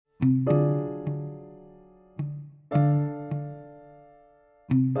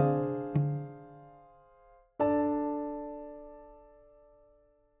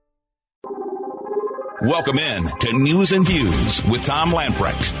Welcome in to News and Views with Tom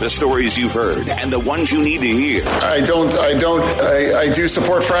Lamprecht. The stories you've heard and the ones you need to hear. I do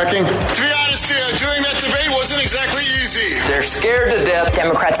support fracking. To be honest, doing that debate wasn't exactly easy. They're scared to death.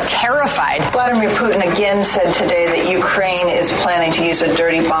 Democrats terrified. Vladimir Putin again said today that Ukraine is planning to use a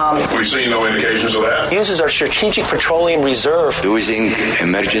dirty bomb. We've seen no indications of that. Uses our strategic petroleum reserve. Losing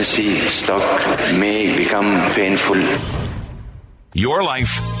emergency stock may become painful. Your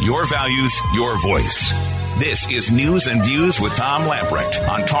life, your values, your voice. This is News and Views with Tom Lamprecht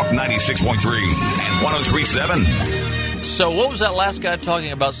on Talk 96.3 and 103.7. So what was that last guy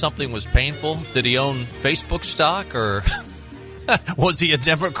talking about? Something was painful? Did he own Facebook stock, or was he a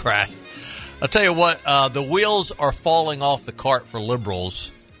Democrat? I'll tell you what, the wheels are falling off the cart for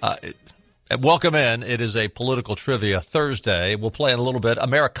liberals. Welcome in. It is a political trivia Thursday. We'll play in a little bit.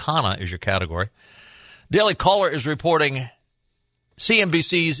 Americana is your category. Daily Caller is reporting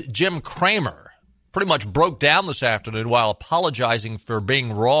CNBC's Jim Cramer pretty much broke down this afternoon while apologizing for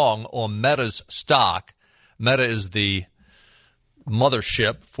being wrong on Meta's stock. Meta is the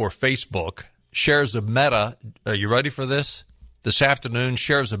mothership for Facebook. Shares of Meta, are you ready for this? This afternoon,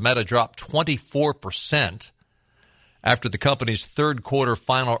 shares of Meta dropped 24% after the company's third quarter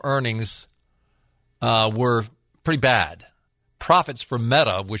final earnings were pretty bad. Profits for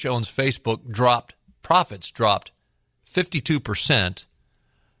Meta, which owns Facebook, dropped 52%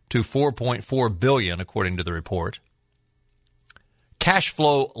 to $4.4 billion, according to the report. Cash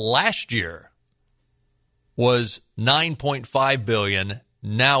flow last year was $9.5 billion.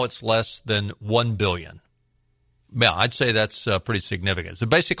 Now it's less than $1 billion. Yeah, I'd say that's pretty significant. So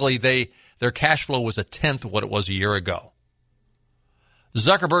basically, their cash flow was a tenth of what it was a year ago.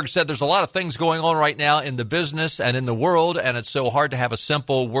 Zuckerberg said there's a lot of things going on right now in the business and in the world, and it's so hard to have a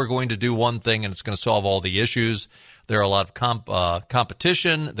simple, we're going to do one thing and it's going to solve all the issues. There are a lot of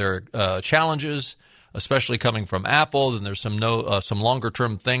competition. There are challenges, especially coming from Apple. Then there's some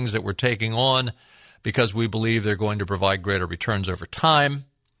longer-term things that we're taking on because we believe they're going to provide greater returns over time.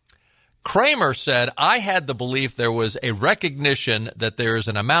 Cramer said, I had the belief there was a recognition that there is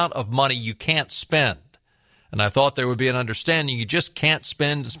an amount of money you can't spend. And I thought there would be an understanding you just can't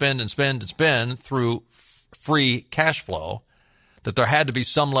spend through free cash flow, that there had to be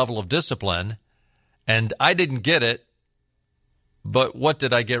some level of discipline. And I didn't get it, but what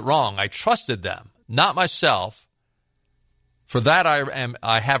did I get wrong? I trusted them, not myself. For that,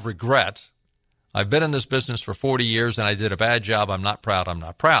 I have regret. I've been in this business for 40 years, and I did a bad job. I'm not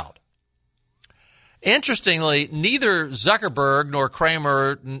proud. Interestingly, neither Zuckerberg nor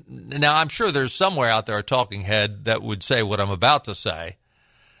Cramer, now I'm sure there's somewhere out there a talking head that would say what I'm about to say,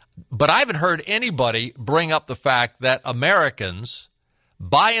 but I haven't heard anybody bring up the fact that Americans,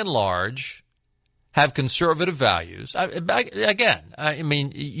 by and large, have conservative values. I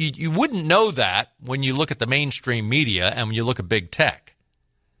mean, you wouldn't know that when you look at the mainstream media and when you look at big tech.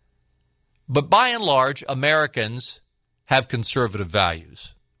 But by and large, Americans have conservative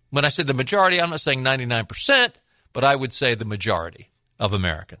values. When I say the majority, I'm not saying 99%, but I would say the majority of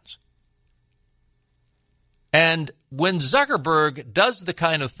Americans. And when Zuckerberg does the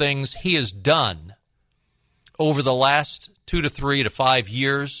kind of things he has done over the last 2 to 3 to 5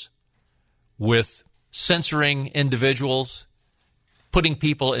 years, with censoring individuals, putting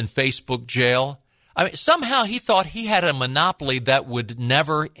people in Facebook jail. I mean, somehow he thought he had a monopoly that would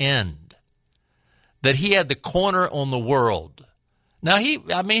never end, that he had the corner on the world. Now, he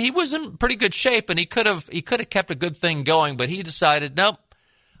was in pretty good shape, and he could have kept a good thing going, but he decided, nope,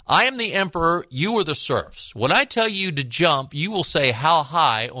 I am the emperor, you are the serfs. When I tell you to jump, you will say how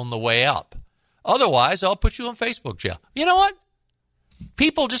high on the way up. Otherwise, I'll put you in Facebook jail. You know what?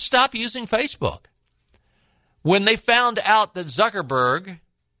 People just stopped using Facebook. When they found out that Zuckerberg,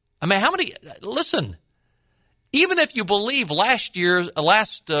 listen, even if you believe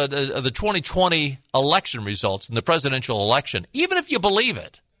the 2020 election results in the presidential election, even if you believe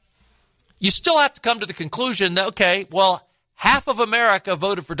it, you still have to come to the conclusion that, okay, well, half of America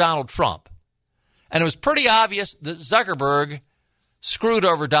voted for Donald Trump. And it was pretty obvious that Zuckerberg screwed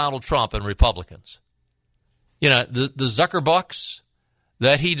over Donald Trump and Republicans. You know, the Zuckerbucks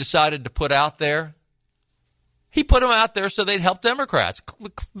that he decided to put out there, he put them out there so they'd help Democrats.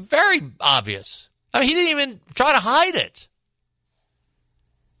 Very obvious. I mean, he didn't even try to hide it.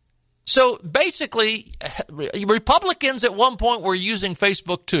 So basically, Republicans at one point were using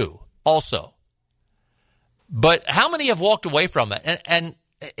Facebook too, also. But how many have walked away from it? And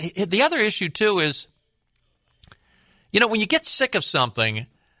the other issue too is, you know, when you get sick of something,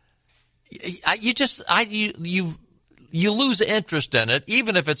 you lose interest in it,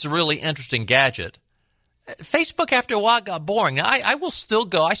 even if it's a really interesting gadget. Facebook, after a while, got boring. Now, I will still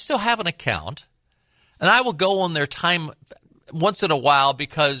go. I still have an account, and I will go on their time once in a while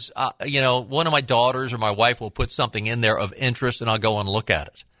because, one of my daughters or my wife will put something in there of interest, and I'll go and look at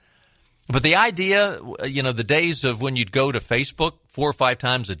it. But the idea, the days of when you'd go to Facebook 4 or 5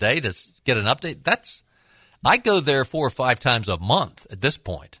 times a day to get an update, I go there 4 or 5 times a month at this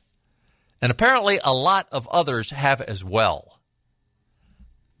point. And apparently a lot of others have as well.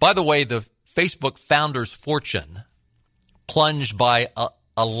 By the way, the Facebook founder's fortune plunged by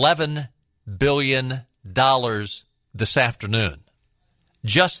 $11 billion this afternoon.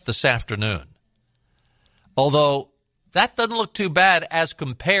 Just this afternoon. Although that doesn't look too bad as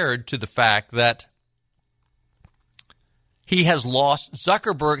compared to the fact that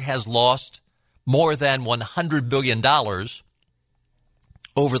Zuckerberg has lost more than $100 billion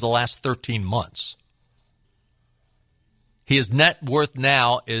over the last 13 months. His net worth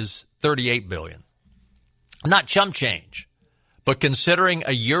now is $38 billion. Not chump change, but considering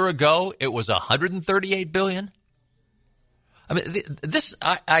a year ago it was $138 billion. I mean, this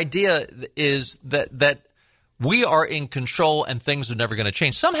idea is that we are in control and things are never going to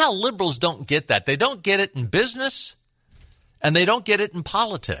change. Somehow liberals don't get that. They don't get it in business and they don't get it in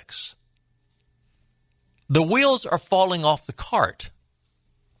politics. The wheels are falling off the cart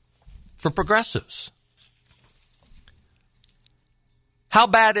for progressives. How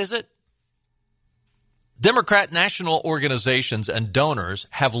bad is it? Democrat national organizations and donors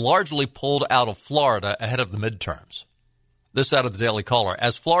have largely pulled out of Florida ahead of the midterms. This out of the Daily Caller.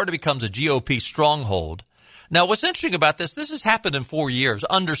 As Florida becomes a GOP stronghold. Now, what's interesting about this has happened in 4 years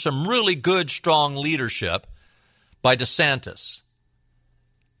under some really good, strong leadership by DeSantis.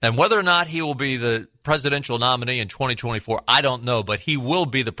 And whether or not he will be the presidential nominee in 2024, I don't know, but he will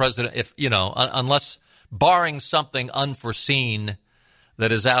be the president unless barring something unforeseen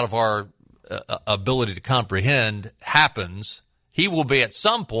that is out of our ability to comprehend happens, he will be at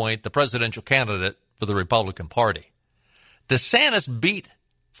some point the presidential candidate for the Republican Party. DeSantis beat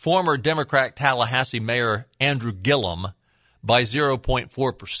former Democrat Tallahassee Mayor Andrew Gillum by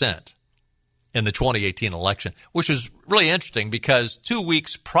 0.4% in the 2018 election, which was really interesting because 2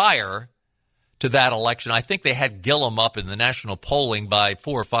 weeks prior to that election, I think they had Gillum up in the national polling by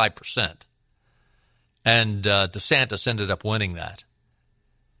 4 or 5%. And DeSantis ended up winning that.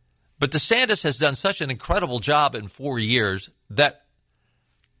 But DeSantis has done such an incredible job in 4 years that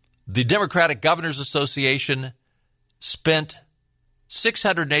the Democratic Governors Association spent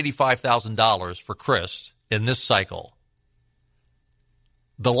 $685,000 for Crist in this cycle.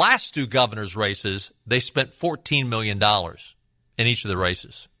 The last 2 governors' races, they spent $14 million in each of the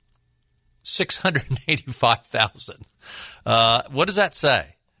races. $685,000. What does that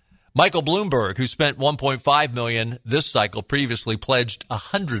say? Michael Bloomberg, who spent $1.5 million this cycle, previously pledged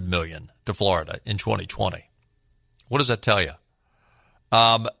 $100 million to Florida in 2020. What does that tell you?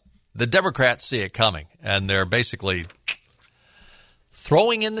 The Democrats see it coming, and they're basically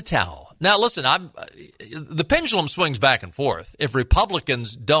throwing in the towel. Now, listen, the pendulum swings back and forth. If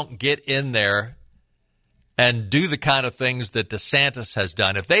Republicans don't get in there and do the kind of things that DeSantis has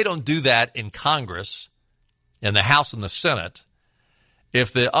done, if they don't do that in Congress, in the House and the Senate,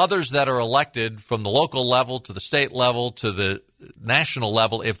 if the others that are elected from the local level to the state level to the national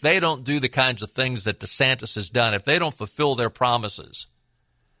level, if they don't do the kinds of things that DeSantis has done, if they don't fulfill their promises,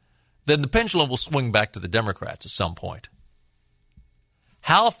 then the pendulum will swing back to the Democrats at some point.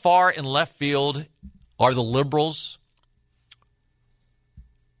 How far in left field are the liberals?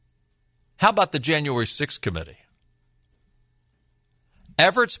 How about the January 6th committee?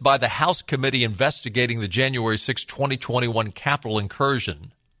 Efforts by the House committee investigating the January 6, 2021 Capitol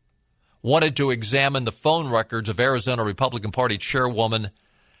incursion wanted to examine the phone records of Arizona Republican Party chairwoman.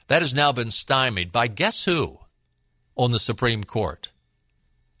 That has now been stymied by guess who on the Supreme Court?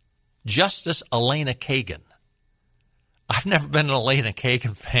 Justice Elena Kagan. I've never been an Elena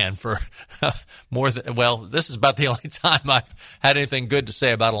Kagan fan for this is about the only time I've had anything good to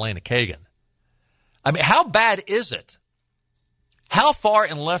say about Elena Kagan. I mean, how bad is it? How far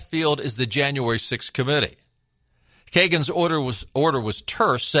in left field is the January 6th committee? Kagan's order was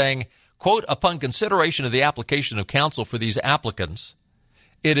terse, saying, quote, upon consideration of the application of counsel for these applicants,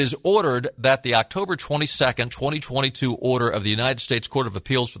 it is ordered that the October 22nd, 2022 order of the United States Court of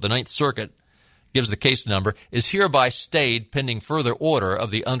Appeals for the Ninth Circuit, gives the case number, is hereby stayed pending further order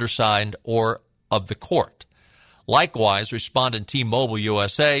of the undersigned or of the court. Likewise, respondent T-Mobile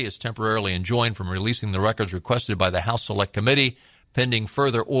USA is temporarily enjoined from releasing the records requested by the House Select Committee pending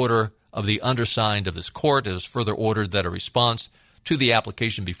further order of the undersigned of this court. It is further ordered that a response to the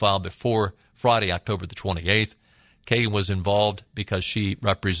application be filed before Friday, October the 28th. Kagan was involved because she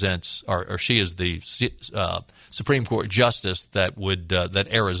represents, or she is the Supreme Court justice that would that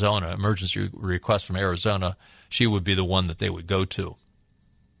Arizona, emergency request from Arizona, she would be the one that they would go to.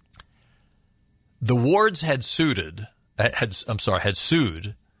 The Wards had sued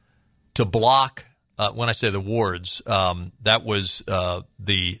to block. When I say the Wards, that was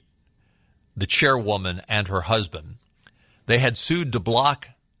the chairwoman and her husband. They had sued to block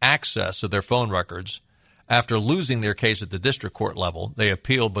access to their phone records. After losing their case at the district court level, they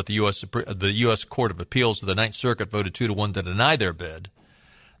appealed, but the U.S. Court of Appeals to the Ninth Circuit voted 2-1 to deny their bid.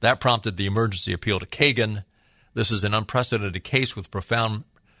 That prompted the emergency appeal to Kagan. This is an unprecedented case with profound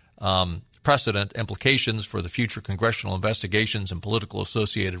precedent implications for the future congressional investigations and political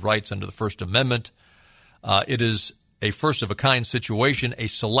associated rights under the First Amendment. It is a first-of-a-kind situation. A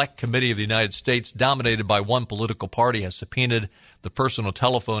select committee of the United States dominated by one political party has subpoenaed the personal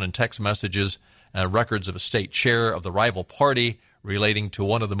telephone and text messages and records of a state chair of the rival party relating to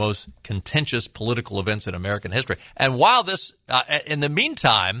one of the most contentious political events in American history. And while this, in the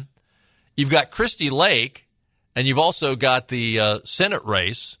meantime, you've got Christy Lake, and you've also got the Senate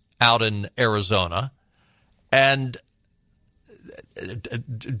race out in Arizona. And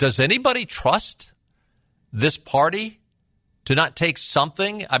does anybody trust this party to not take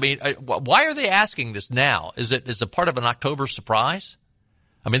something? I mean, why are they asking this now? Is it part of an October surprise?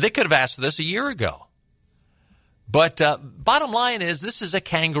 I mean, they could have asked this a year ago. But bottom line is, this is a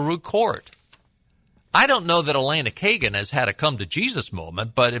kangaroo court. I don't know that Elena Kagan has had a come-to-Jesus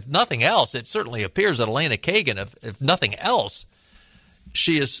moment, but if nothing else, it certainly appears that Elena Kagan, if nothing else,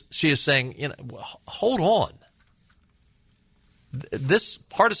 she is saying, hold on. This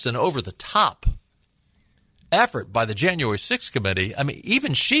partisan over-the-top effort by the January 6th committee, I mean,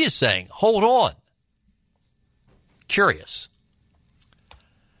 even she is saying, hold on. Curious.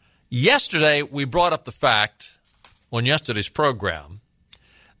 Yesterday, we brought up the fact on yesterday's program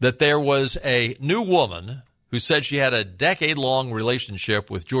that there was a new woman who said she had a decade-long relationship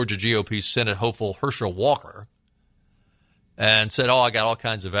with Georgia GOP Senate hopeful Herschel Walker and said, I got all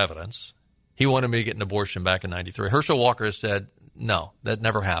kinds of evidence. He wanted me to get an abortion back in 93. Herschel Walker has said, no, that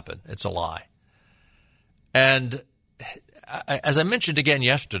never happened. It's a lie. And as I mentioned again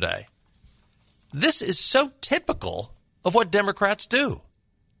yesterday, this is so typical of what Democrats do.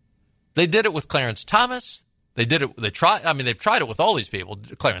 They did it with Clarence Thomas. They've tried it with all these people.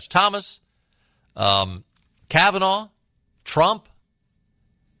 Clarence Thomas, Kavanaugh, Trump,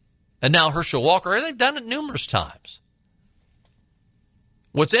 and now Herschel Walker. They've done it numerous times.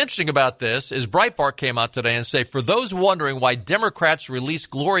 What's interesting about this is Breitbart came out today and say, for those wondering why Democrats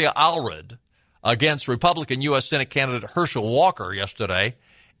released Gloria Allred against Republican U.S. Senate candidate Herschel Walker yesterday,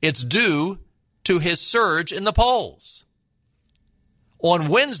 it's due to his surge in the polls. On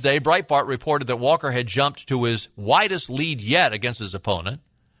Wednesday, Breitbart reported that Walker had jumped to his widest lead yet against his opponent,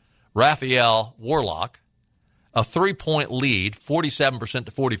 Raphael Warnock, a 3-point lead, 47%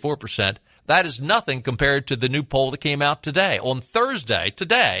 to 44%. That is nothing compared to the new poll that came out today. On Thursday,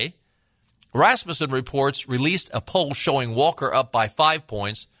 today, Rasmussen Reports released a poll showing Walker up by 5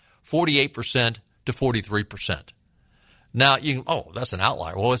 points, 48% to 43%. Now, that's an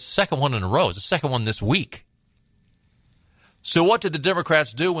outlier. Well, it's the second one in a row. It's the second one this week. So what did the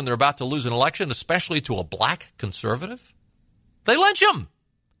Democrats do when they're about to lose an election, especially to a black conservative? They lynch him.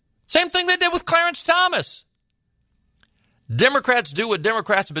 Same thing they did with Clarence Thomas. Democrats do what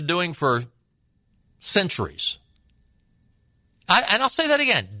Democrats have been doing for centuries. And I'll say that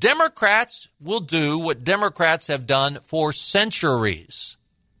again. Democrats will do what Democrats have done for centuries.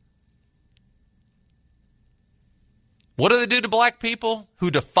 What do they do to black people who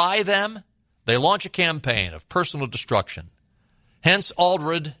defy them? They launch a campaign of personal destruction. Hence,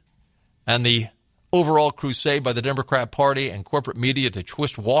 Allred and the overall crusade by the Democrat Party and corporate media to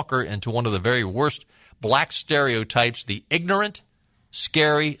twist Walker into one of the very worst black stereotypes, the ignorant,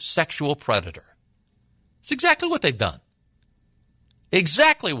 scary sexual predator. It's exactly what they've done.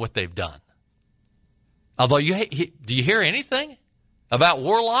 Exactly what they've done. Although, do you hear anything about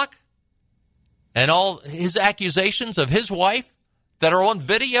Warnock and all his accusations of his wife that are on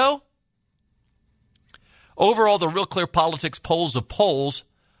video? Overall, the Real Clear Politics polls of polls,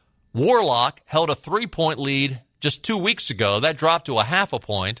 Warnock held a 3-point lead just 2 weeks ago. That dropped to a half a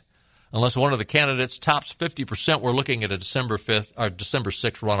point. Unless one of the candidates tops 50%, we're looking at a December 6th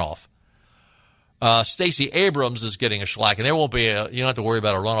runoff. Stacey Abrams is getting a shellac, and there won't be you don't have to worry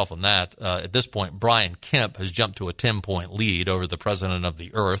about a runoff on that. At this point, Brian Kemp has jumped to a 10-point lead over the president of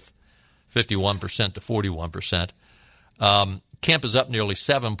the earth, 51% to 41%. Kemp is up nearly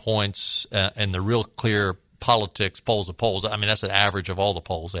 7 points in the Real Clear Politics, polls of polls. I mean, that's an average of all the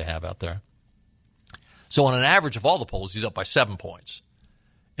polls they have out there. So on an average of all the polls, he's up by 7 points.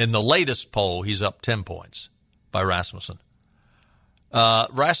 In the latest poll, he's up 10 points by Rasmussen.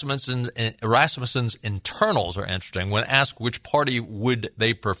 Rasmussen's internals are interesting. When asked which party would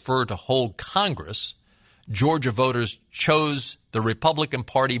they prefer to hold Congress, Georgia voters chose the Republican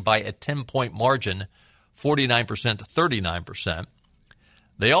Party by a 10-point margin, 49% to 39%.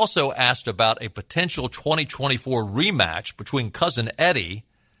 They also asked about a potential 2024 rematch between Cousin Eddie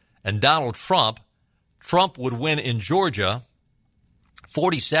and Donald Trump. Trump would win in Georgia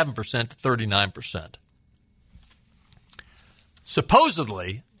 47% to 39%.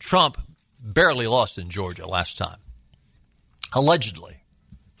 Supposedly, Trump barely lost in Georgia last time. Allegedly,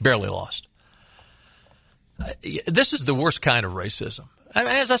 barely lost. This is the worst kind of racism. I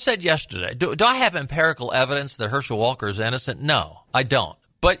mean, as I said yesterday, do I have empirical evidence that Herschel Walker is innocent? No, I don't.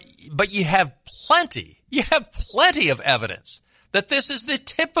 But you have plenty of evidence that this is the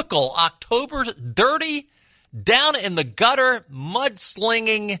typical October dirty, down in the gutter,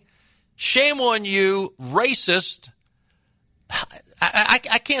 mudslinging, shame on you, racist.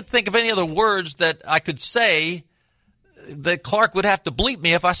 I can't think of any other words that I could say that Clark would have to bleep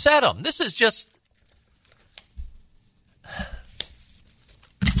me if I said them. This is just...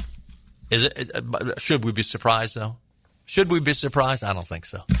 Should we be surprised, though? Should we be surprised? I don't think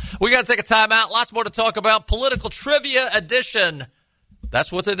so. We got to take a time out. Lots more to talk about. Political Trivia Edition.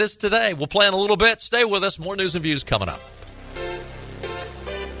 That's what it is today. We'll play in a little bit. Stay with us. More news and views coming up.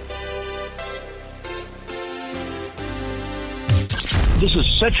 This is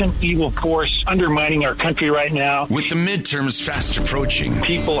such an evil force undermining our country right now. With the midterms fast approaching,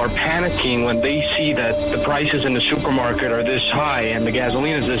 people are panicking when they see that the prices in the supermarket are this high and the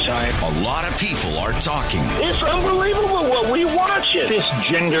gasoline is this high. A lot of people are talking. It's unbelievable what we watch it. This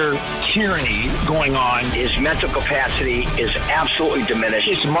gender tyranny going on. His mental capacity is absolutely diminished.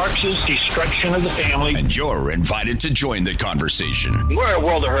 It's Marx's destruction of the family. And you're invited to join the conversation. We're in a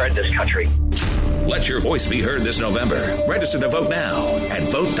world of hurt in this country. Let your voice be heard this November. Register to vote now at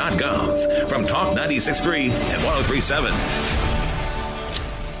vote.gov from Talk 96.3 and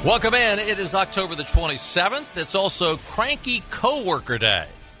 103.7. Welcome in. It is October the 27th. It's also Cranky Coworker Day.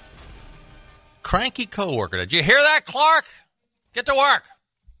 Cranky Coworker Day. Did you hear that, Clark? Get to work.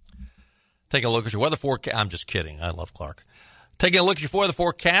 Take a look at your weather forecast. I'm just kidding. I love Clark. Taking a look at your weather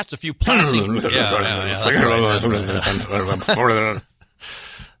forecast. A few passing.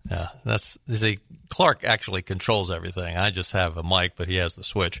 Yeah, Clark actually controls everything. I just have a mic, but he has the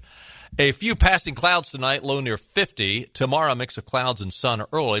switch. A few passing clouds tonight, low near 50. Tomorrow, a mix of clouds and sun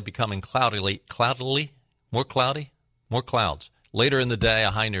early, becoming more clouds. Later in the day,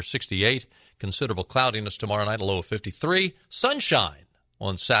 a high near 68. Considerable cloudiness tomorrow night, a low of 53. Sunshine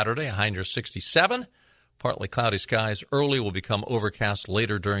on Saturday, a high near 67. Partly cloudy skies early will become overcast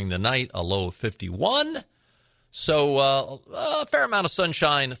later during the night, a low of 51. So a fair amount of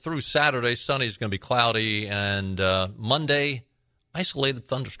sunshine through Saturday. Sunday is going to be cloudy, and Monday, isolated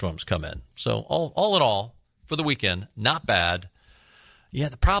thunderstorms come in. So all in all, for the weekend, not bad. Yeah,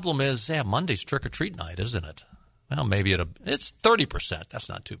 the problem is, Monday's trick-or-treat night, isn't it? Well, maybe it's 30%. That's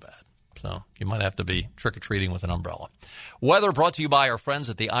not too bad. So you might have to be trick-or-treating with an umbrella. Weather brought to you by our friends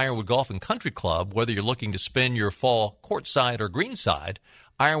at the Ironwood Golf and Country Club. Whether you're looking to spend your fall courtside or greenside,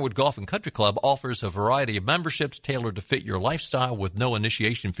 Ironwood Golf and Country Club offers a variety of memberships tailored to fit your lifestyle with no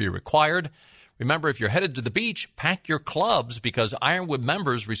initiation fee required. Remember, if you're headed to the beach, pack your clubs because Ironwood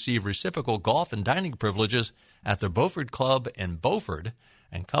members receive reciprocal golf and dining privileges at the Beaufort Club in Beaufort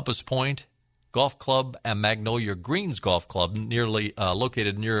and Compass Point Golf Club and Magnolia Greens Golf Club,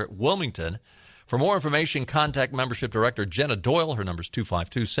 located near Wilmington. For more information, contact Membership Director Jenna Doyle. Her number is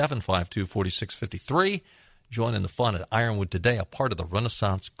 252-752-4653. Join in the fun at Ironwood today, a part of the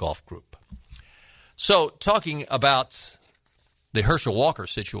Renaissance Golf Group. So, talking about the Herschel Walker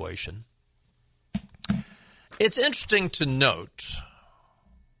situation, it's interesting to note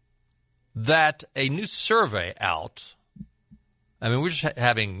that a new survey out, we're just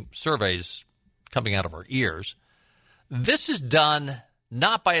having surveys coming out of our ears. This is done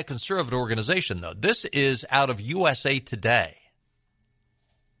not by a conservative organization, though. This is out of USA Today.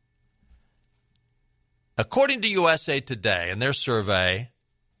 According to USA Today and their survey,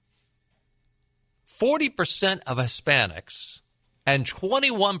 40% of Hispanics and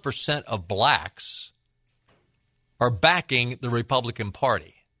 21% of blacks are backing the Republican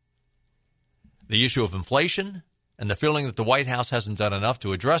Party. The issue of inflation and the feeling that the White House hasn't done enough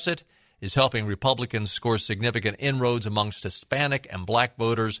to address it is helping Republicans score significant inroads amongst Hispanic and black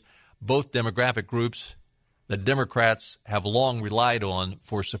voters, both demographic groups that Democrats have long relied on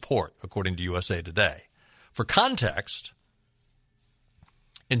for support, according to USA Today. For context,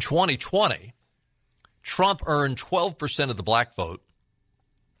 in 2020, Trump earned 12% of the black vote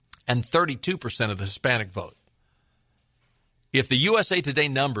and 32% of the Hispanic vote. If the USA Today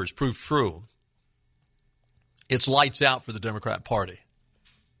numbers prove true, it's lights out for the Democrat Party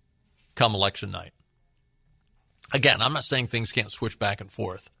come election night. Again, I'm not saying things can't switch back and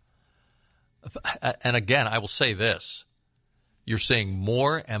forth. And again, I will say this. You're seeing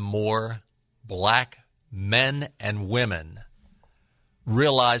more and more black men and women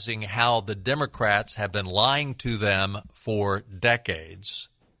realizing how the Democrats have been lying to them for decades.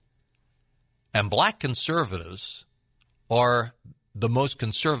 And black conservatives are the most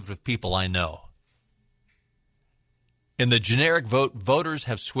conservative people I know. In the generic vote, voters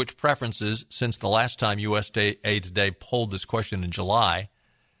have switched preferences since the last time USA Today polled this question in July.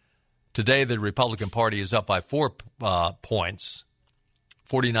 Today, the Republican Party is up by 4 points,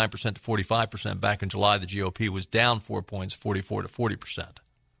 49% to 45%. Back in July, the GOP was down 4 points, 44 to 40%.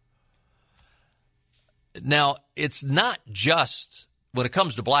 Now, it's not just, when it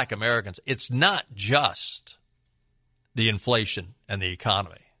comes to black Americans, it's not just the inflation and the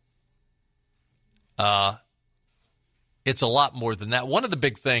economy. It's a lot more than that. One of the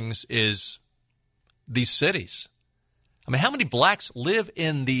big things is these cities. I mean, how many blacks live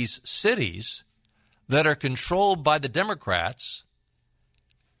in these cities that are controlled by the Democrats,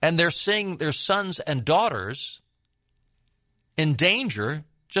 and they're seeing their sons and daughters in danger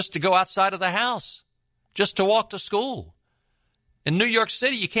just to go outside of the house, just to walk to school? In New York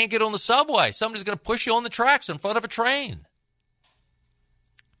City, you can't get on the subway. Somebody's going to push you on the tracks in front of a train.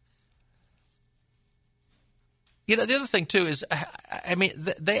 You know, the other thing, too, is, I mean,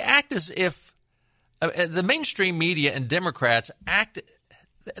 they act as if the mainstream media and Democrats act,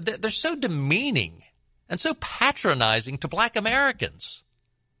 they're so demeaning and so patronizing to black Americans.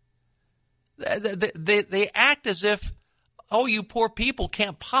 They act as if, oh, you poor people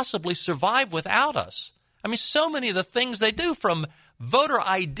can't possibly survive without us. I mean, so many of the things they do, from voter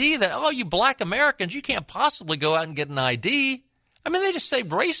ID, that, oh, you black Americans, you can't possibly go out and get an ID. I mean, they just say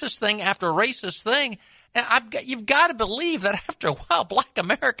racist thing after racist thing. And you've got to believe that after a while, black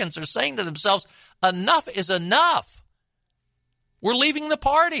Americans are saying to themselves, enough is enough. We're leaving the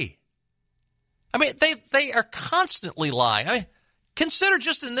party. I mean, they are constantly lying. I mean, consider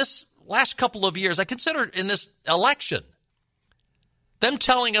just in this last couple of years, I consider in this election, them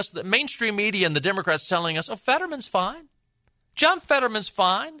telling us, that mainstream media and the Democrats telling us, oh, Fetterman's fine. John Fetterman's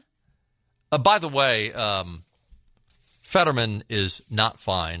fine. By the way, Fetterman is not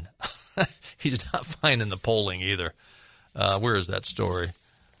fine. He's not fine in the polling either. Where is that story?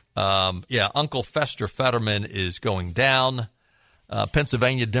 Uncle Fester Fetterman is going down.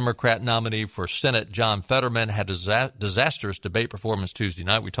 Pennsylvania Democrat nominee for Senate John Fetterman had a disastrous debate performance Tuesday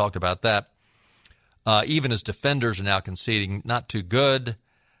night. We talked about that. Even his defenders are now conceding not too good.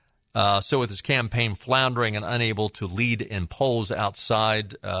 So with his campaign floundering and unable to lead in polls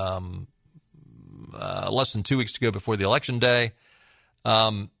outside less than 2 weeks to go before the election day,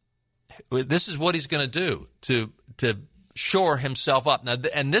 this is what he's going to do to shore himself up. Now,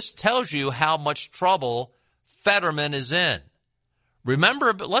 and this tells you how much trouble Fetterman is in.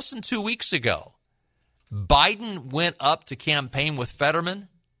 Remember, less than 2 weeks ago, Biden went up to campaign with Fetterman.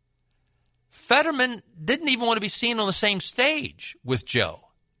 Fetterman didn't even want to be seen on the same stage with Joe.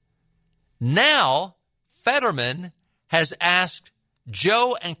 Now, Fetterman has asked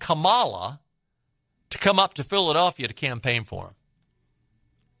Joe and Kamala to come up to Philadelphia to campaign for him.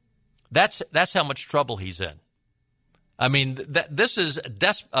 That's how much trouble he's in. I mean, this is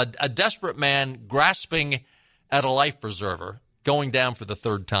a desperate man grasping at a life preserver, going down for the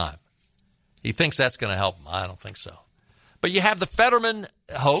third time. He thinks that's going to help him. I don't think so. But you have the Fetterman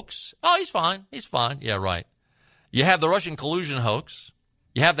hoax. Oh, he's fine. He's fine. Yeah, right. You have the Russian collusion hoax.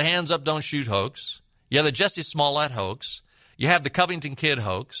 You have the hands up, don't shoot hoax. You have the Jussie Smollett hoax. You have the Covington kid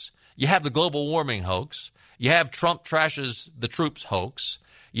hoax. You have the global warming hoax. You have Trump trashes the troops hoax.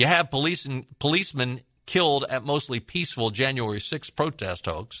 You have policemen killed at mostly peaceful January 6th protest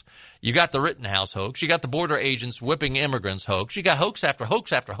hoax. You got the Rittenhouse hoax. You got the border agents whipping immigrants hoax. You got hoax after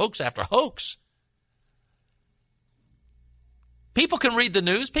hoax after hoax after hoax. People can read the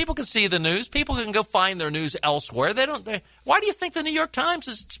news. People can see the news. People can go find their news elsewhere. Why do you think the New York Times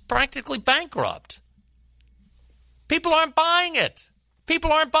is practically bankrupt? People aren't buying it.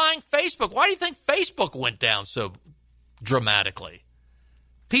 People aren't buying Facebook. Why do you think Facebook went down so dramatically?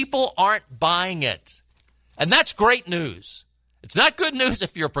 People aren't buying it. And that's great news. It's not good news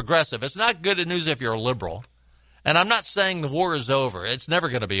if you're progressive. It's not good news if you're a liberal. And I'm not saying the war is over. It's never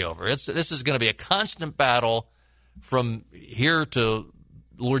going to be over. This is going to be a constant battle from here to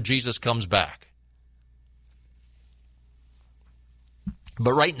Lord Jesus comes back.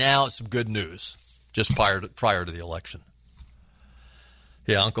 But right now, it's some good news just prior to the election.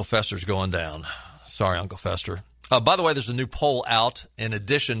 Yeah, Uncle Fester's going down. Sorry, Uncle Fester. By the way, there's a new poll out in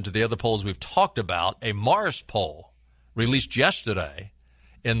addition to the other polls we've talked about. A Marist poll released yesterday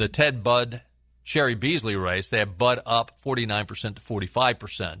in the Ted Budd Sherry Beasley race. They have Budd up 49% to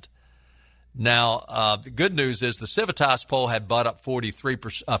 45%. Now, the good news is the Civitas poll had Budd up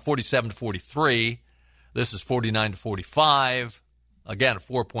 47 to 43. This is 49 to 45. Again, a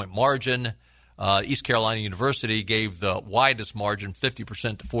 4-point margin. East Carolina University gave the widest margin,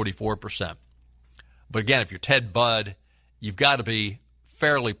 50% to 44%. But again, if you're Ted Budd, you've got to be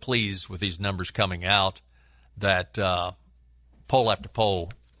fairly pleased with these numbers coming out that poll after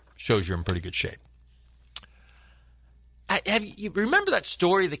poll shows you're in pretty good shape. You remember that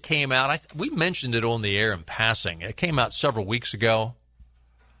story that came out? We mentioned it on the air in passing. It came out several weeks ago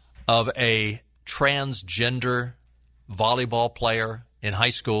of a transgender volleyball player in high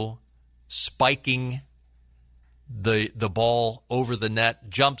school spiking the ball over the net,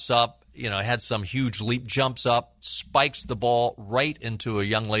 jumps up, had some huge leap, jumps up, spikes the ball right into a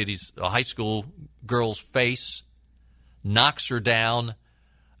high school girl's face, knocks her down,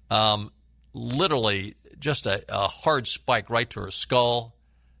 literally just a hard spike right to her skull.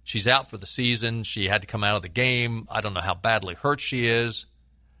 She's out for the season. She had to come out of the game. I don't know how badly hurt she is.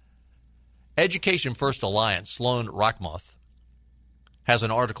 Education First Alliance, Sloan Rockmuth, has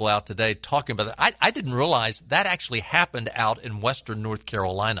an article out today talking about that. I didn't realize that actually happened out in western North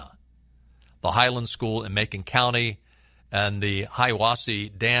Carolina. The Highland School in Macon County and the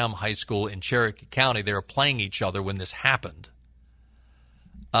Hiawassee Dam High School in Cherokee County, they were playing each other when this happened.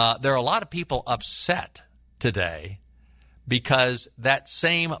 There are a lot of people upset today because that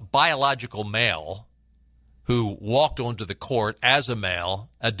same biological male who walked onto the court as a male,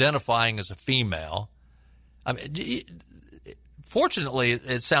 identifying as a female, fortunately,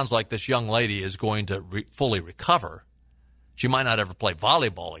 it sounds like this young lady is going to fully recover. She might not ever play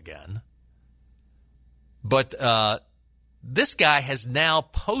volleyball again. But this guy has now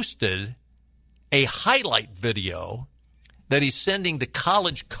posted a highlight video that he's sending to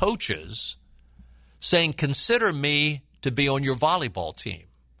college coaches saying, consider me to be on your volleyball team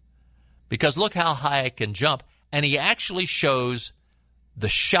because look how high I can jump. And he actually shows the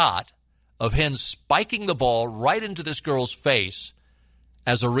shot of him spiking the ball right into this girl's face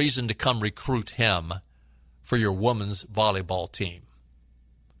as a reason to come recruit him for your women's volleyball team.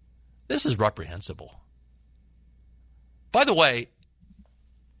 This is reprehensible. By the way,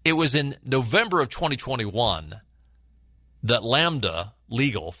 it was in November of 2021 that Lambda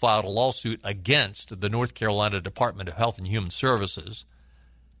Legal filed a lawsuit against the North Carolina Department of Health and Human Services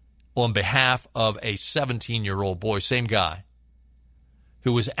on behalf of a 17-year-old boy, same guy,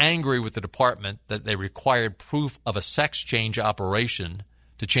 who was angry with the department that they required proof of a sex change operation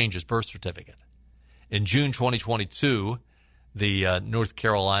to change his birth certificate. In June 2022, the North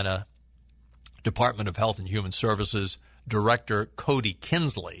Carolina Department of Health and Human Services Director Cody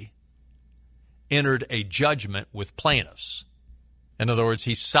Kinsley entered a judgment with plaintiffs. In other words,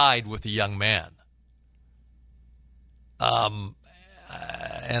 he sided with the young man.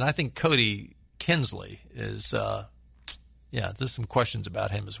 And I think Cody Kinsley is, there's some questions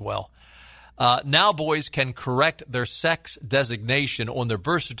about him as well. Now boys can correct their sex designation on their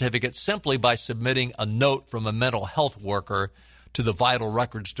birth certificate simply by submitting a note from a mental health worker to the Vital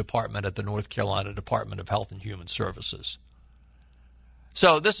Records Department at the North Carolina Department of Health and Human Services.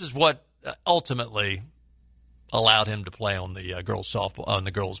 So this is what ultimately allowed him to play on the girls'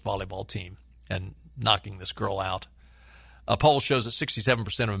 volleyball team and knocking this girl out. A poll shows that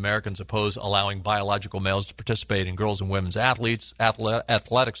 67% of Americans oppose allowing biological males to participate in girls and women's athletics.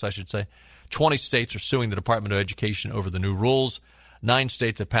 20 states are suing the Department of Education over the new rules. 9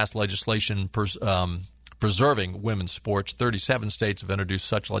 states have passed legislation preserving women's sports. 37 states have introduced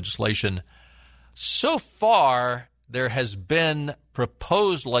such legislation. So far, there has been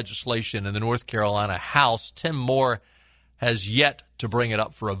proposed legislation in the North Carolina House. Tim Moore has yet to bring it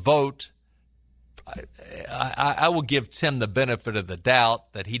up for a vote. I will give Tim the benefit of the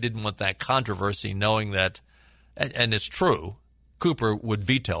doubt that he didn't want that controversy, knowing that, and it's true, Cooper would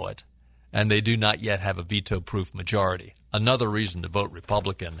veto it, and they do not yet have a veto-proof majority. Another reason to vote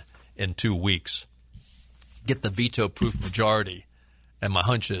Republican in 2 weeks. Get the veto-proof majority, and my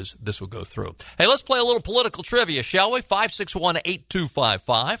hunch is this will go through. Hey, let's play a little political trivia, shall we?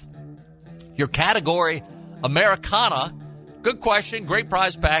 561-8255. Your category, Americana. Good question, great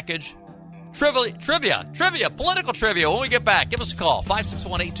prize package. Trivia, political trivia. When we get back, give us a call,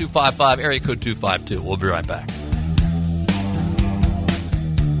 561-8255, area code 252. We'll be right back.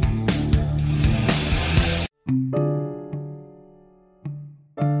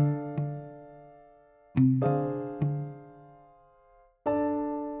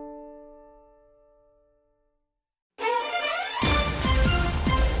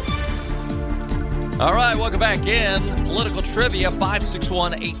 right, welcome back in. Political Trivia,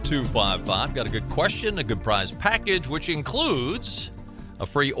 561-8255. Got a good question, a good prize package, which includes a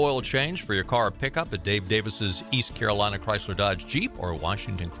free oil change for your car or pickup at Dave Davis's East Carolina Chrysler Dodge Jeep or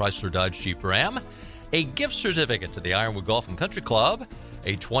Washington Chrysler Dodge Jeep Ram, a gift certificate to the Ironwood Golf and Country Club,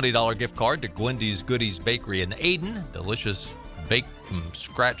 a $20 gift card to Gwendy's Goodies Bakery in Ayden, delicious baked from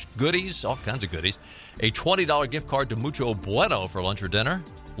scratch goodies, all kinds of goodies, a $20 gift card to Mucho Bueno for lunch or dinner,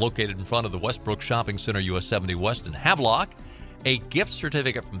 located in front of the Westbrook Shopping Center, US 70 West in Havelock, a gift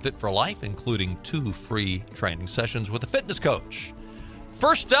certificate from Fit for Life, including 2 free training sessions with a fitness coach.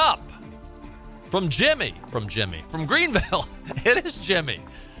 First up, from Greenville. It is Jimmy.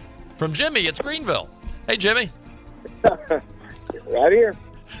 From Jimmy, it's Greenville. Hey, Jimmy. Right here.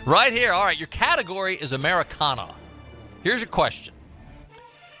 Right here. All right, your category is Americana. Here's your question.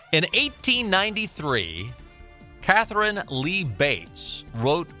 In 1893, Catherine Lee Bates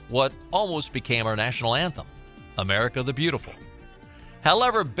wrote what almost became our national anthem, America the Beautiful.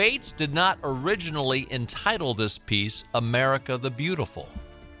 However, Bates did not originally entitle this piece America the Beautiful.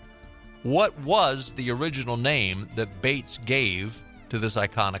 What was the original name that Bates gave to this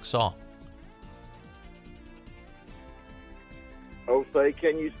iconic song? Oh, say,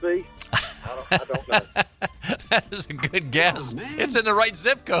 can you see? I don't know. That is a good guess. It's in the right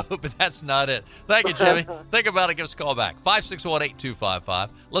zip code, but that's not it. Thank you, Jimmy. Think about it. Give us a call back. 561-8255.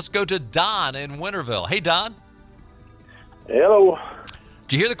 Let's go to Don in Winterville. Hey, Don. Hello.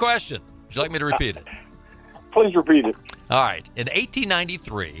 Did you hear the question? Would you like me to repeat it? Please repeat it. All right. In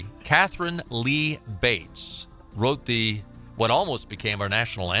 1893, Catherine Lee Bates wrote what almost became our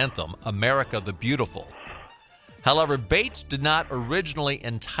national anthem, America the Beautiful. However, Bates did not originally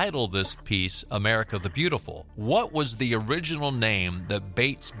entitle this piece America the Beautiful. What was the original name that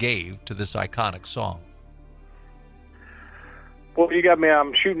Bates gave to this iconic song? Well, you got me.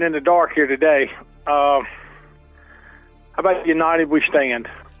 I'm shooting in the dark here today. How about United We Stand?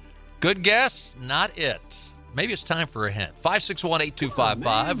 Good guess. Not it. Maybe it's time for a hint.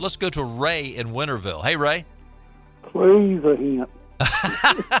 561-8255. Let's go to Ray in Winterville. Hey, Ray. Please, a hint.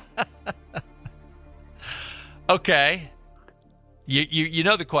 Okay. You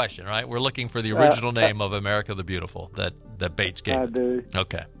know the question, right? We're looking for the original name of America the Beautiful that Bates gave. I do.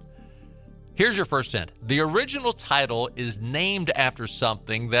 Okay. Here's your first hint. The original title is named after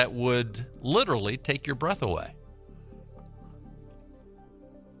something that would literally take your breath away.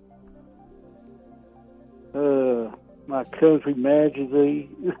 My Country Majesty.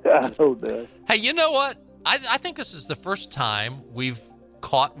 I don't know. Hey, you know what? I think this is the first time we've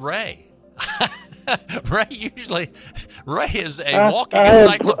caught Ray. Ray is a walking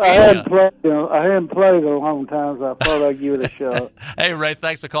encyclopedia. I hadn't played a long time, so I thought I'd give it a shot. Hey, Ray,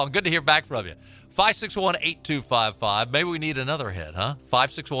 thanks for calling. Good to hear back from you. 561-8255. Maybe we need another hit, huh?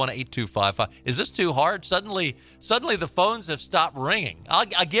 561-8255. Is this too hard? Suddenly the phones have stopped ringing. I'll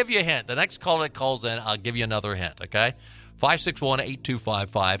give you a hint. The next caller that calls in, I'll give you another hint, okay?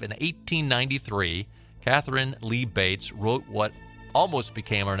 561-8255. In 1893, Catherine Lee Bates wrote what almost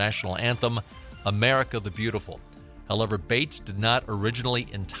became our national anthem, America the Beautiful. However, Bates did not originally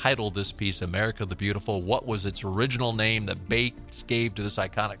entitle this piece America the Beautiful. What was its original name that Bates gave to this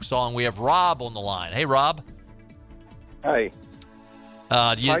iconic song? We have Rob on the line. Hey, Rob. Hey.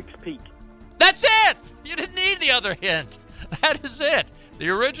 Pikes Peak. That's it! You didn't need the other hint. That is it. The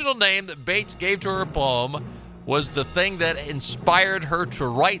original name that Bates gave to her poem was the thing that inspired her to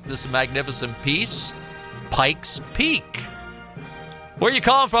write this magnificent piece, Pikes Peak. Where are you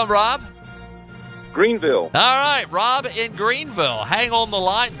calling from, Rob? Greenville. All right, Rob in Greenville. Hang on the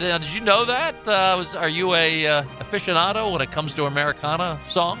line. Did you know that? Are you a aficionado when it comes to Americana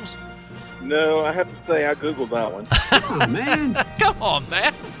songs? No, I have to say I Googled that one. Come on, man. Come on,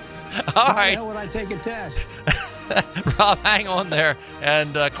 man. All right. Why would I take a test? Rob, hang on there,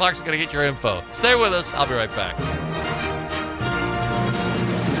 and Clark's going to get your info. Stay with us. I'll be right back.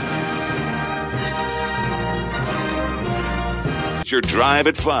 Your Drive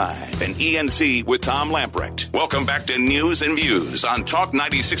at 5 and ENC with Tom Lamprecht. Welcome back to News and Views on Talk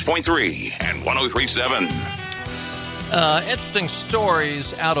 96.3 and 103.7. Interesting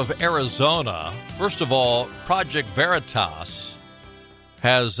stories out of Arizona. First of all, Project Veritas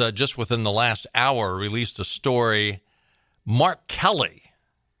has just within the last hour released a story. Mark Kelly,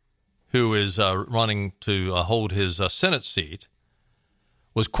 who is running to hold his Senate seat,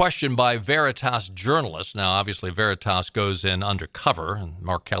 was questioned by Veritas journalists. Now, obviously, Veritas goes in undercover, and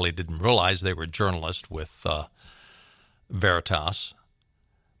Mark Kelly didn't realize they were journalists with Veritas.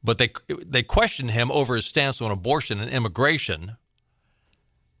 But they questioned him over his stance on abortion and immigration.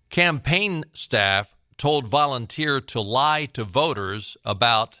 Campaign staff told Volunteer to lie to voters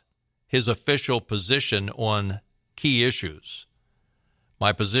about his official position on key issues.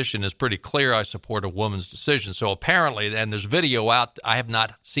 My position is pretty clear. I support a woman's decision. So apparently, and there's video out. I have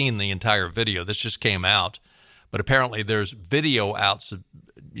not seen the entire video. This just came out. But apparently there's video out,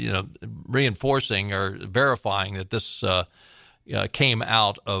 reinforcing or verifying that this came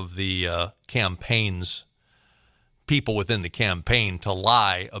out of the campaign's people within the campaign to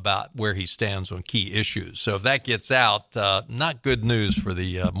lie about where he stands on key issues. So if that gets out, not good news for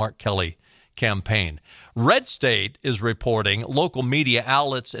the Mark Kelly campaign. Red State is reporting local media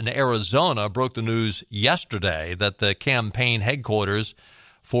outlets in Arizona broke the news yesterday that the campaign headquarters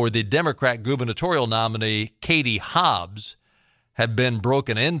for the Democrat gubernatorial nominee Katie Hobbs had been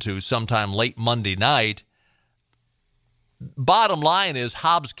broken into sometime late Monday night. Bottom line is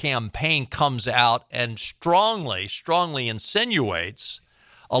Hobbs' campaign comes out and strongly insinuates,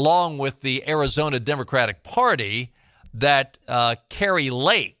 along with the Arizona Democratic Party, that Kari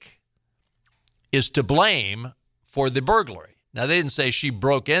Lake is to blame for the burglary. Now, they didn't say she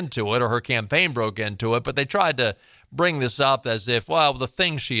broke into it or her campaign broke into it, but they tried to bring this up as if, well, the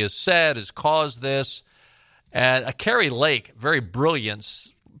things she has said has caused this. And Kari Lake, very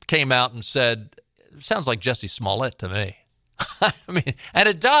brilliant, came out and said, sounds like Jussie Smollett to me. I mean, and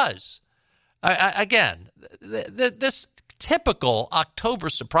it does. Again, this typical October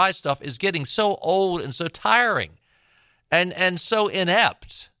surprise stuff is getting so old and so tiring and so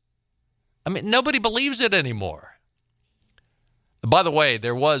inept. I mean, nobody believes it anymore. By the way,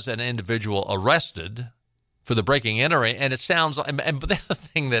 there was an individual arrested for the breaking and entering, and it sounds like, and the other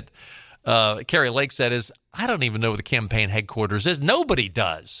thing that Kari Lake said is, I don't even know where the campaign headquarters is. Nobody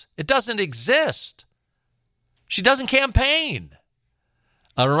does. It doesn't exist. She doesn't campaign.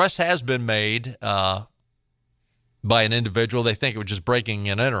 An arrest has been made by an individual. They think it was just breaking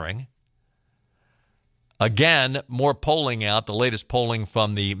and entering. Again, more polling out. The latest polling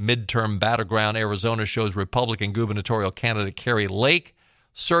from the midterm battleground Arizona shows Republican gubernatorial candidate Kari Lake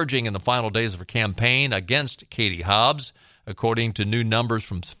surging in the final days of her campaign against Katie Hobbs. According to new numbers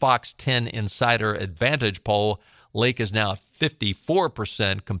from Fox 10 Insider Advantage poll, Lake is now at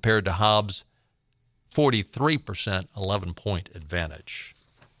 54% compared to Hobbs' 43%, 11-point advantage.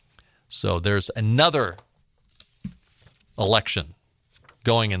 So there's another election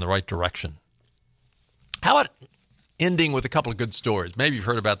going in the right direction. How about ending with a couple of good stories? Maybe you've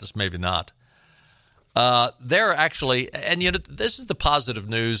heard about this, maybe not. They're actually, and this is the positive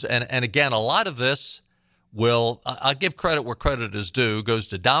news, and again, a lot of this will, I'll give credit where credit is due, goes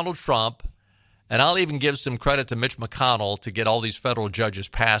to Donald Trump, and I'll even give some credit to Mitch McConnell to get all these federal judges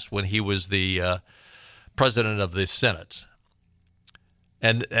passed when he was the president of the Senate.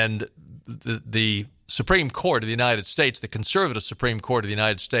 And the Supreme Court of the United States, the conservative Supreme Court of the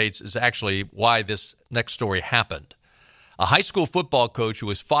United States, is actually why this next story happened. A high school football coach who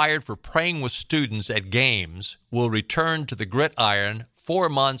was fired for praying with students at games will return to the gridiron 4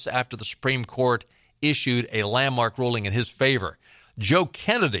 months after the Supreme Court issued a landmark ruling in his favor. Joe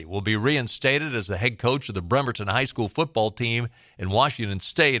Kennedy will be reinstated as the head coach of the Bremerton High School football team in Washington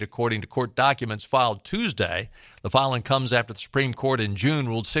State, according to court documents filed Tuesday. The filing comes after the Supreme Court in June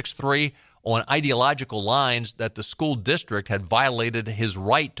ruled 6-3 on ideological lines that the school district had violated his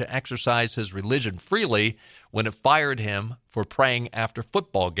right to exercise his religion freely when it fired him for praying after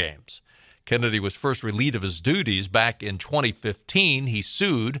football games. Kennedy was first relieved of his duties back in 2015. He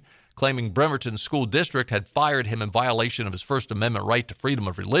sued, claiming Bremerton School District had fired him in violation of his First Amendment right to freedom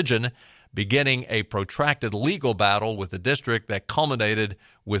of religion, beginning a protracted legal battle with the district that culminated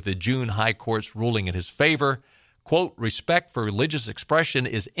with the June High Court's ruling in his favor. Quote, respect for religious expression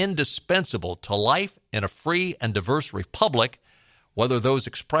is indispensable to life in a free and diverse republic, whether those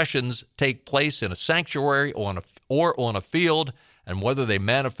expressions take place in a sanctuary or on a field, and whether they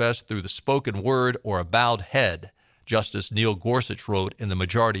manifest through the spoken word or a bowed head, Justice Neil Gorsuch wrote in the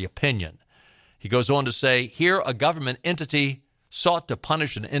majority opinion. He goes on to say, here a government entity sought to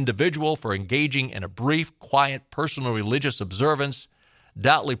punish an individual for engaging in a brief, quiet, personal religious observance,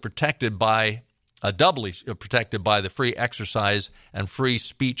 doubly protected by doubly protected by the free exercise and free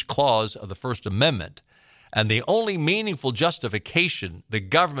speech clause of the First Amendment. And the only meaningful justification the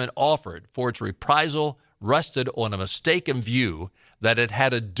government offered for its reprisal rested on a mistaken view that it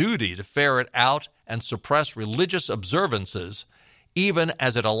had a duty to ferret out and suppress religious observances, even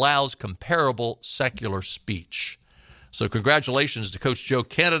as it allows comparable secular speech. So congratulations to Coach Joe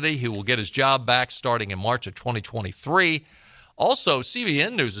Kennedy, who will get his job back starting in March of 2023. Also,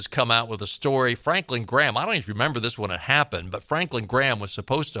 CBN News has come out with a story. Franklin Graham, I don't even remember this when it happened, but Franklin Graham was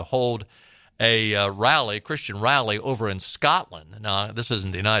supposed to hold a rally, a Christian rally, over in Scotland. Now, this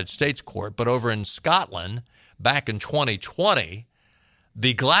isn't the United States court, but over in Scotland back in 2020.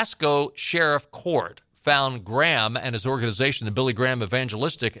 The Glasgow Sheriff Court found Graham and his organization, the Billy Graham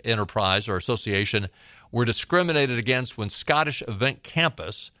Evangelistic Enterprise or Association, were discriminated against when Scottish Event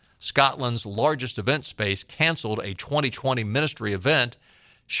Campus, Scotland's largest event space, canceled a 2020 ministry event.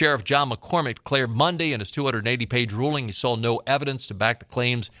 Sheriff John McCormick declared Monday in his 280-page ruling he saw no evidence to back the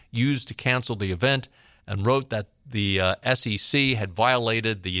claims used to cancel the event, and wrote that the SEC had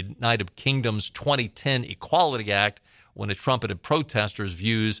violated the United Kingdom's 2010 Equality Act when it trumpeted protesters'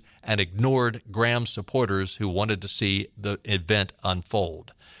 views and ignored Graham's supporters who wanted to see the event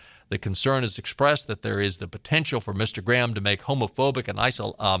unfold. The concern is expressed that there is the potential for Mr. Graham to make homophobic and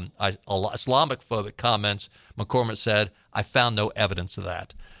Islamophobic comments. McCormick said, "I found no evidence of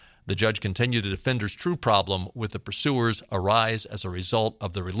that." The judge continued, the defender's true problem with the pursuers arise as a result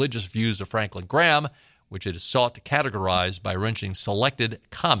of the religious views of Franklin Graham, which it is sought to categorize by wrenching selected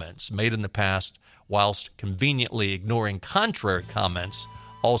comments made in the past whilst conveniently ignoring contrary comments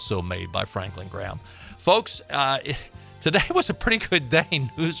also made by Franklin Graham. Folks, today was a pretty good day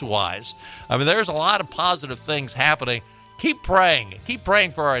news-wise. I mean, there's a lot of positive things happening. Keep praying. Keep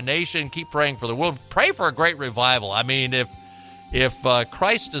praying for our nation. Keep praying for the world. Pray for a great revival. I mean, if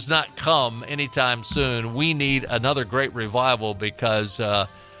Christ does not come anytime soon, we need another great revival because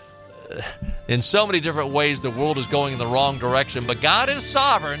in so many different ways the world is going in the wrong direction. But God is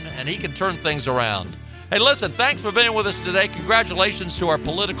sovereign, and he can turn things around. Hey, listen, thanks for being with us today. Congratulations to our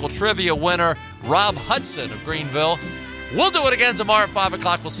political trivia winner, Rob Hudson of Greenville. We'll do it again tomorrow at 5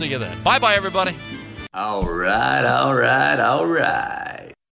 o'clock. We'll see you then. Bye-bye, everybody. All right.